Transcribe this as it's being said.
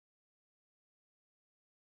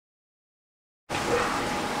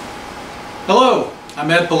Hello,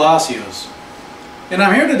 I'm Ed Palacios, and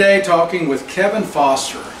I'm here today talking with Kevin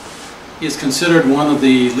Foster. He is considered one of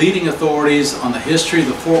the leading authorities on the history of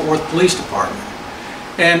the Fort Worth Police Department.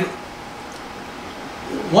 And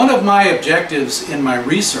one of my objectives in my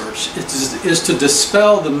research is to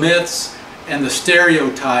dispel the myths and the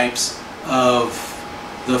stereotypes of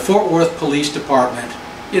the Fort Worth Police Department.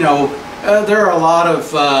 You know, there are a lot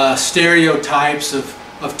of stereotypes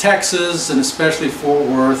of Texas, and especially Fort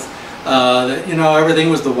Worth. You know, everything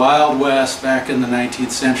was the Wild West back in the 19th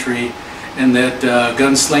century, and that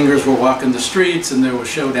gunslingers were walking the streets and there were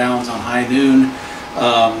showdowns on high noon.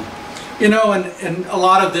 You know, and a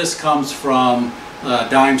lot of this comes from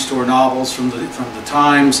dime store novels from the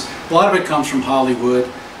times. A lot of it comes from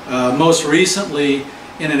Hollywood. Most recently,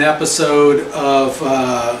 in an episode of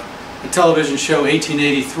a television show,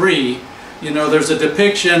 1883, you know, there's a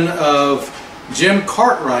depiction of Jim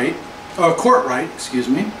Cartwright, excuse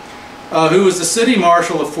me, who was the city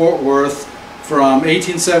marshal of Fort Worth from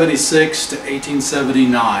 1876 to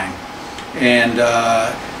 1879. And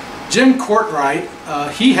Jim Cartwright,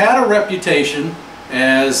 he had a reputation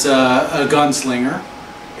as a gunslinger,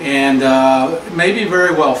 and maybe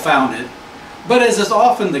very well founded. But as is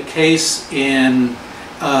often the case in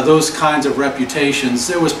those kinds of reputations,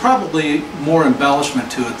 there was probably more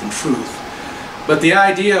embellishment to it than truth. But the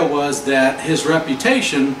idea was that his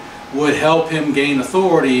reputation would help him gain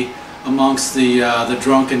authority amongst the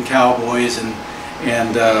drunken cowboys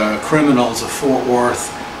and criminals of Fort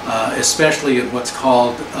Worth, especially in what's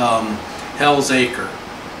called Hell's Acre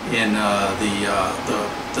in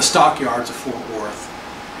the stockyards of Fort Worth.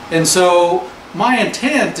 And so my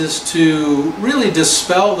intent is to really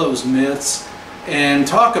dispel those myths and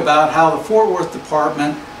talk about how the Fort Worth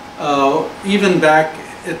Department, even back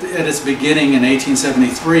at its beginning in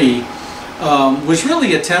 1873, was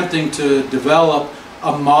really attempting to develop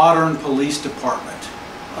a modern police department,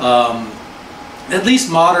 at least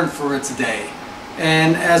modern for its day.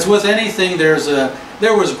 And as with anything, there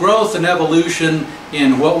was growth and evolution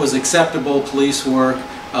in what was acceptable police work,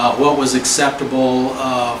 what was acceptable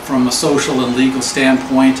from a social and legal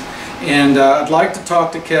standpoint. And I'd like to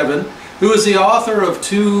talk to Kevin, who is the author of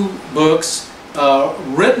two books,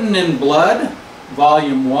 Written in Blood,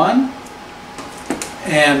 Volume 1,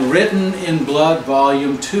 and Written in Blood,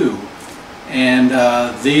 Volume 2. And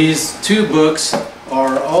these two books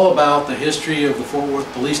are all about the history of the Fort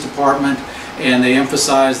Worth Police Department, and they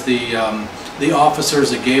emphasize the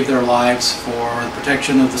officers that gave their lives for the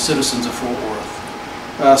protection of the citizens of Fort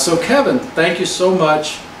Worth. So Kevin, thank you so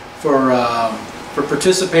much for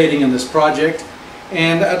participating in this project.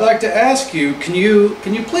 And I'd like to ask you, can you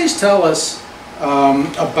please tell us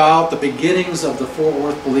about the beginnings of the Fort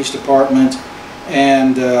Worth Police Department,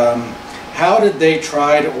 and how did they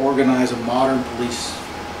try to organize a modern police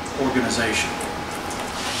organization?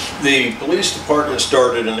 The police department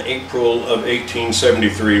started in April of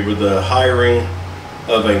 1873 with the hiring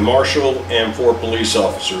of a marshal and 4 police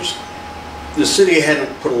officers. The city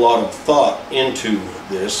hadn't put a lot of thought into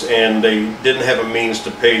this, and they didn't have a means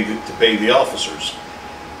to pay the officers.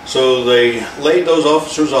 So they laid those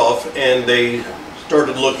officers off, and they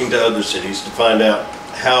started looking to other cities to find out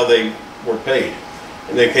how they were paid.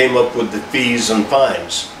 And they came up with the fees and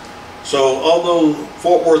fines. So although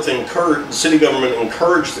Fort Worth the city government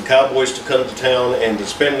encouraged the cowboys to come to town and to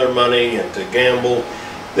spend their money and to gamble,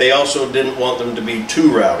 they also didn't want them to be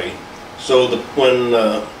too rowdy. So when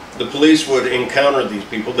the police would encounter these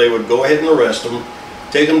people, they would go ahead and arrest them,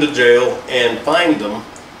 take them to jail, and fine them,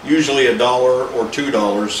 usually $1 or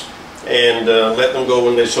 $2, and let them go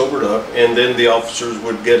when they sobered up, and then the officers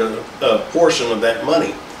would get a portion of that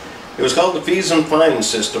money. It was called the fees and fines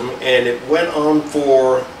system, and it went on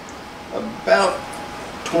for about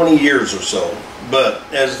 20 years or so. But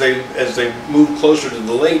as they moved closer to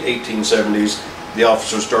the late 1870s, the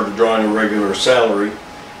officers started drawing a regular salary.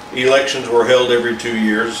 Elections were held every 2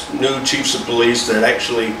 years. New chiefs of police that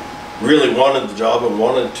actually really wanted the job and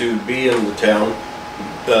wanted to be in the town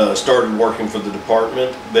started working for the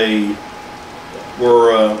department. They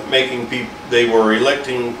were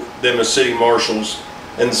electing them as city marshals,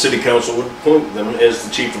 and the city council would appoint them as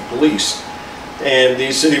the chief of police. And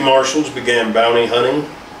these city marshals began bounty hunting,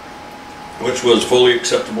 which was fully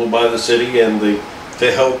acceptable by the city, and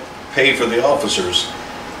to help pay for the officers.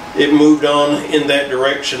 It moved on in that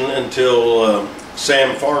direction until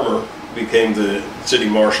Sam Farmer became the city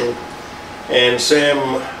marshal. And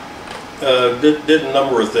Sam did a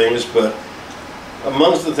number of things, but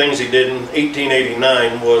amongst the things he did in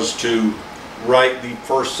 1889 was to write the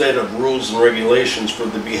first set of rules and regulations for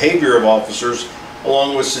the behavior of officers,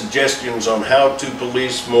 along with suggestions on how to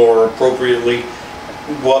police more appropriately,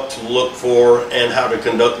 what to look for and how to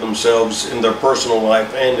conduct themselves in their personal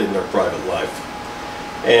life and in their private life.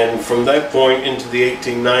 And from that point into the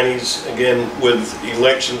 1890s, again with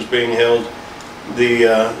elections being held,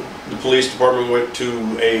 the police department went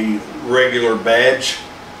to a regular badge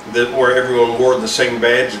where everyone wore the same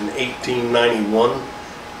badge in 1891.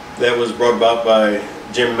 That was brought about by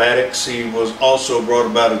Jim Maddox. He was also brought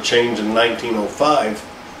about a change in 1905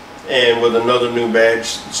 and with another new badge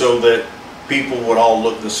so that people would all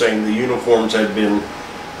look the same. The uniforms had been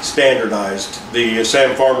standardized. The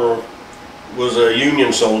Sam Farmer was a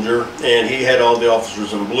Union soldier and he had all the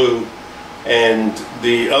officers in blue, and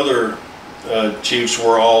the other chiefs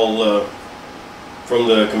were all from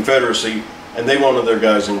the Confederacy, and they wanted their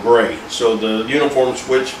guys in gray. So the uniform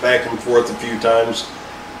switched back and forth a few times,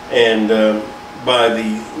 and by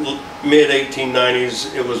the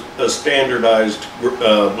mid-1890s it was a standardized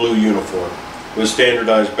blue uniform with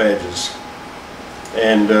standardized badges.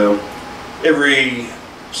 And every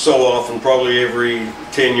so often, probably every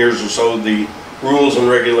 10 years or so, the rules and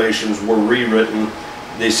regulations were rewritten.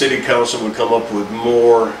 The city council would come up with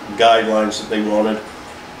more guidelines that they wanted,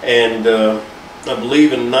 and I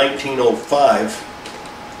believe in 1905,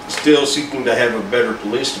 still seeking to have a better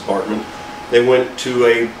police department, they went to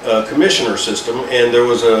a commissioner system, and there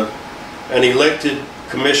was an elected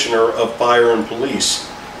commissioner of fire and police,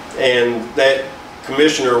 and that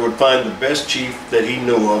commissioner would find the best chief that he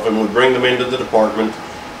knew of and would bring them into the department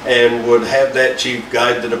and would have that chief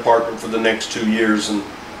guide the department for the next 2 years and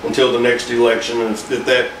until the next election. And if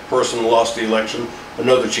that person lost the election,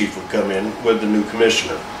 another chief would come in with the new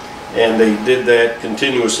commissioner. And they did that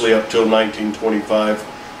continuously up till 1925,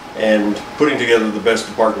 and putting together the best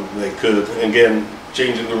department that they could. Again,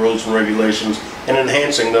 changing the rules and regulations and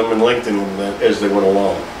enhancing them and lengthening them as they went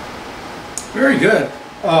along. Very good.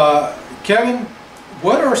 Kevin,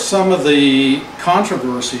 what are some of the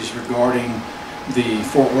controversies regarding the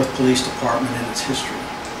Fort Worth Police Department and its history?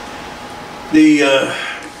 The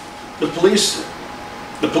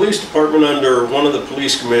police department, under one of the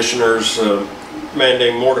police commissioners, a man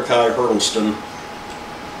named Mordecai Hurtleston,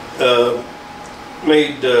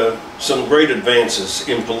 made some great advances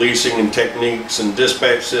in policing and techniques and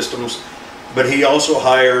dispatch systems, but he also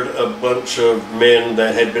hired a bunch of men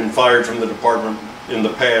that had been fired from the department in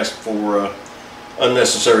the past for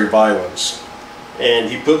unnecessary violence. And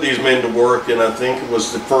he put these men to work, and I think it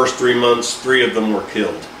was the first 3 months, 3 of them were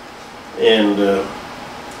killed. And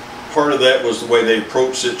part of that was the way they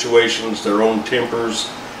approached situations, their own tempers,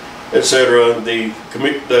 etc. The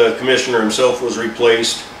commissioner himself was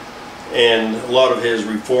replaced, and a lot of his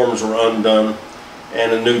reforms were undone,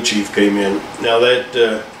 and a new chief came in. Now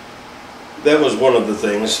that was one of the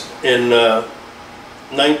things. In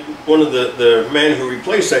one of the man who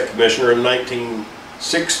replaced that commissioner in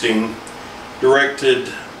 1916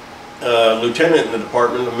 directed a lieutenant in the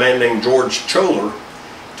department, a man named George Choler,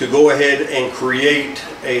 to go ahead and create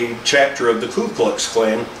a chapter of the Ku Klux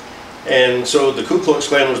Klan. And so the Ku Klux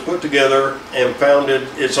Klan was put together and founded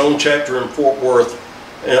its own chapter in Fort Worth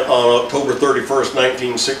on October 31st,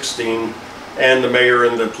 1916, and the mayor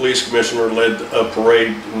and the police commissioner led a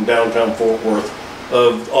parade in downtown Fort Worth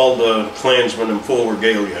of all the Klansmen in full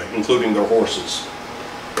regalia, including their horses.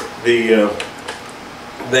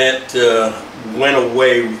 That went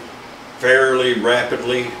away fairly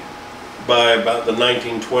rapidly by about the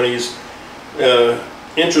 1920s.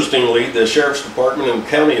 Interestingly, the sheriff's department and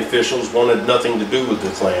county officials wanted nothing to do with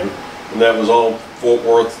the Klan, and that was all Fort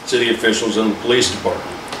Worth city officials and the police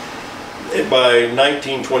department. By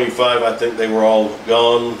 1925, I think they were all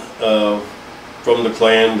gone from the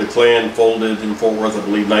Klan. The Klan folded in Fort Worth, I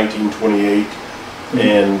believe, 1928,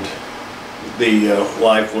 and the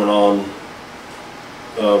life went on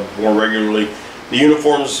more regularly. The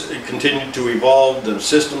uniforms continued to evolve, the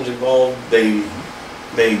systems evolved, they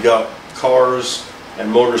got cars and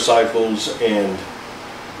motorcycles and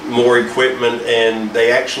more equipment, and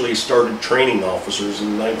they actually started training officers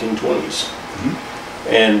in the 1920s.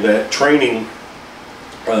 And that training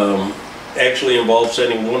actually involved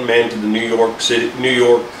sending one man to the New York City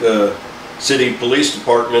Police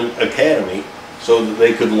Department Academy so that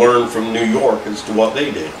they could learn from New York as to what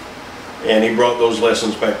they did. And he brought those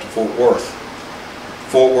lessons back to Fort Worth.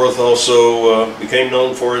 Fort Worth also became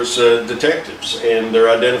known for its detectives and their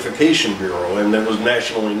identification bureau, and that was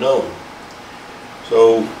nationally known.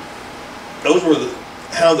 So those were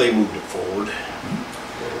how they moved it forward.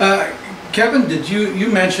 Kevin, you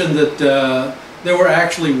mentioned that there were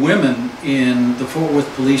actually women in the Fort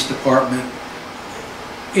Worth Police Department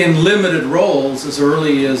in limited roles as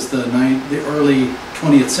early as the early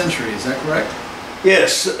 20th century. Is that correct?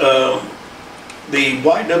 Yes. The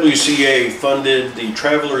YWCA funded the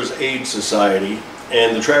Travelers Aid Society,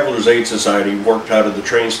 and the Travelers Aid Society worked out of the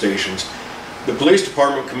train stations. The police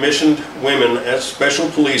department commissioned women as special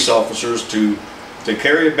police officers to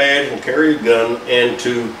carry a badge and carry a gun, and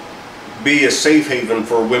to be a safe haven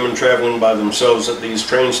for women traveling by themselves at these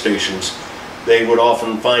train stations. They would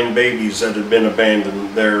often find babies that had been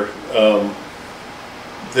abandoned. They're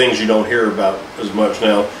things you don't hear about as much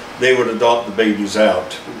now. They would adopt the babies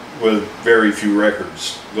out with very few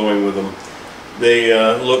records going with them. They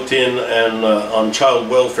looked in and on child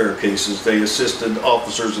welfare cases. They assisted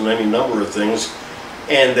officers in any number of things,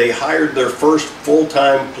 and they hired their first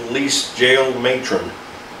full-time police jail matron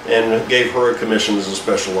and gave her a commission as a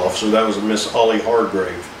special officer. That was a Miss Ollie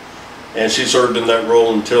Hargrave, and she served in that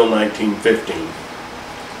role until 1915.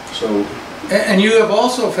 So, and you have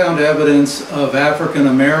also found evidence of African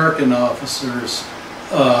American officers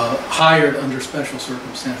hired under special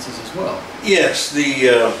circumstances as well. Yes,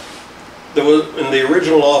 there was, in the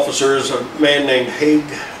original officers, a man named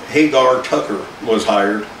Hagar Tucker was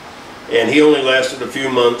hired, and he only lasted a few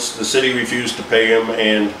months. The city refused to pay him,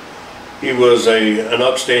 and he was an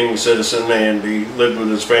upstanding citizen, and he lived with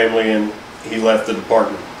his family, and he left the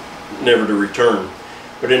department, never to return.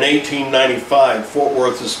 But in 1895, Fort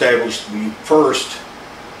Worth established the first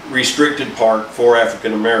restricted park for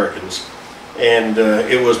African Americans, and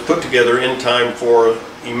it was put together in time for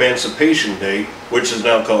Emancipation Day, which is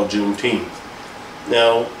now called Juneteenth.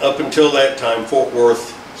 Now, up until that time, Fort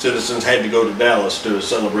Worth citizens had to go to Dallas to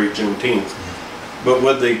celebrate Juneteenth. But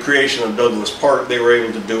with the creation of Douglas Park, they were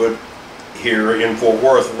able to do it here in Fort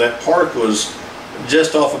Worth, and that park was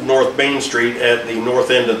just off of North Main Street at the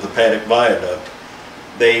north end of the Paddock Viaduct.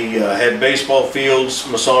 They had baseball fields,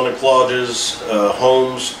 Masonic lodges,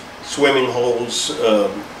 homes, swimming holes.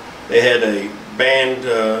 They had a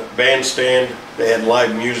bandstand. They had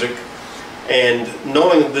live music. And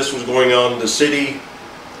knowing that this was going on, the city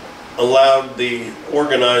allowed the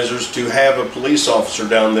organizers to have a police officer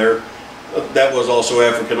down there that was also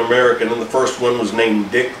African American, and the first one was named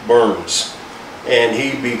Dick Burns. And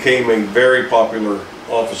he became a very popular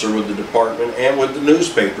officer with the department and with the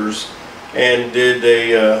newspapers, and did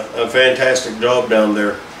a fantastic job down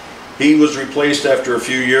there. He was replaced after a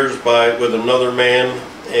few years with another man,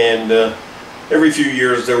 and every few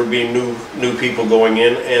years there would be new people going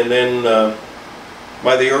in, and then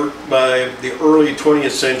by the early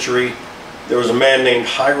 20th century, there was a man named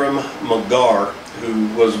Hiram McGar, who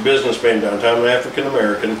was a businessman downtown, an African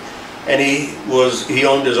American, and he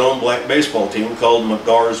owned his own black baseball team called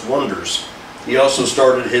McGar's Wonders. He also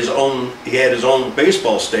started he had his own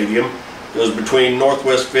baseball stadium. It was between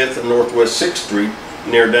Northwest 5th and Northwest 6th Street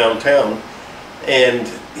near downtown, and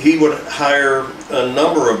he would hire a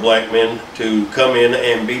number of black men to come in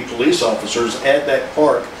and be police officers at that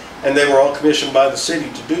park, and they were all commissioned by the city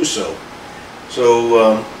to do so.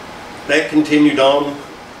 So that continued on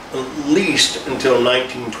at least until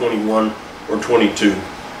 1921 or 22,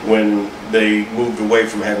 when they moved away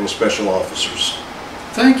from having special officers.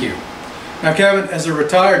 Thank you. Now, Kevin, as a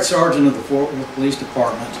retired sergeant of the Fort Worth Police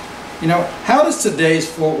Department, how does today's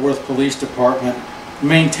Fort Worth Police Department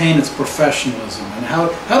maintain its professionalism, and how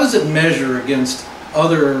does it measure against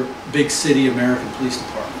other big city American police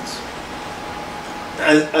departments?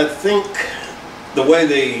 I think the way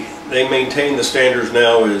they maintain the standards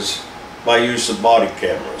now is by use of body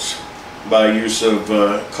cameras, by use of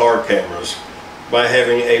car cameras, by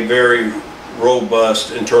having a very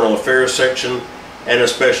robust internal affairs section and a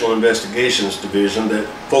special investigations division that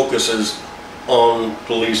focuses on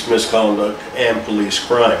police misconduct and police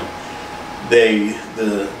crime.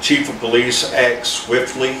 The chief of police acts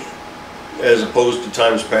swiftly, as opposed to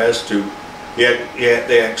times past.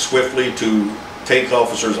 They act swiftly to take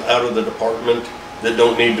officers out of the department that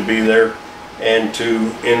don't need to be there, and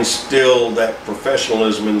to instill that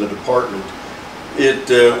professionalism in the department. It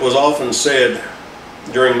was often said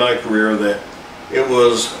during my career that it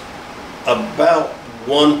was about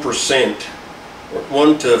 1%,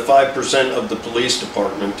 1 to 5% of the police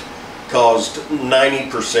department caused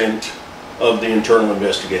 90% of the internal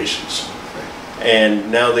investigations.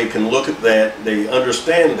 And now they can look at that, they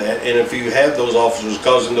understand that, and if you have those officers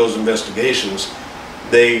causing those investigations,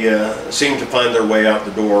 they seem to find their way out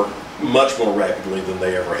the door much more rapidly than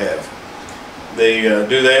they ever have. They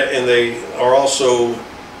do that, and they are also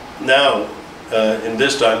now, in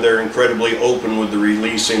this time, they're incredibly open with the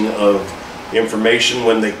releasing of information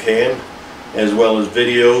when they can, as well as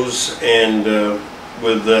videos, and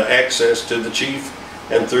with access to the chief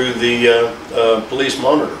and through the police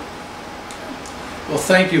monitor. Well,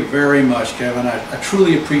 thank you very much, Kevin. I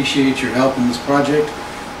truly appreciate your help in this project,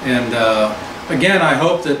 and again, I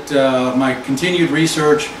hope that my continued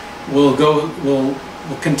research will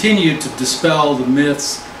continue to dispel the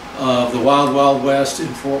myths of the Wild Wild West in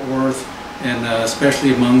Fort Worth, and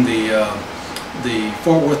especially among the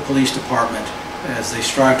Fort Worth Police Department, as they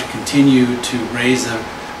strive to continue to raise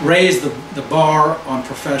the bar on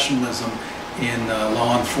professionalism in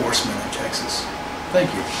law enforcement in Texas.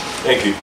 Thank you. Thank you.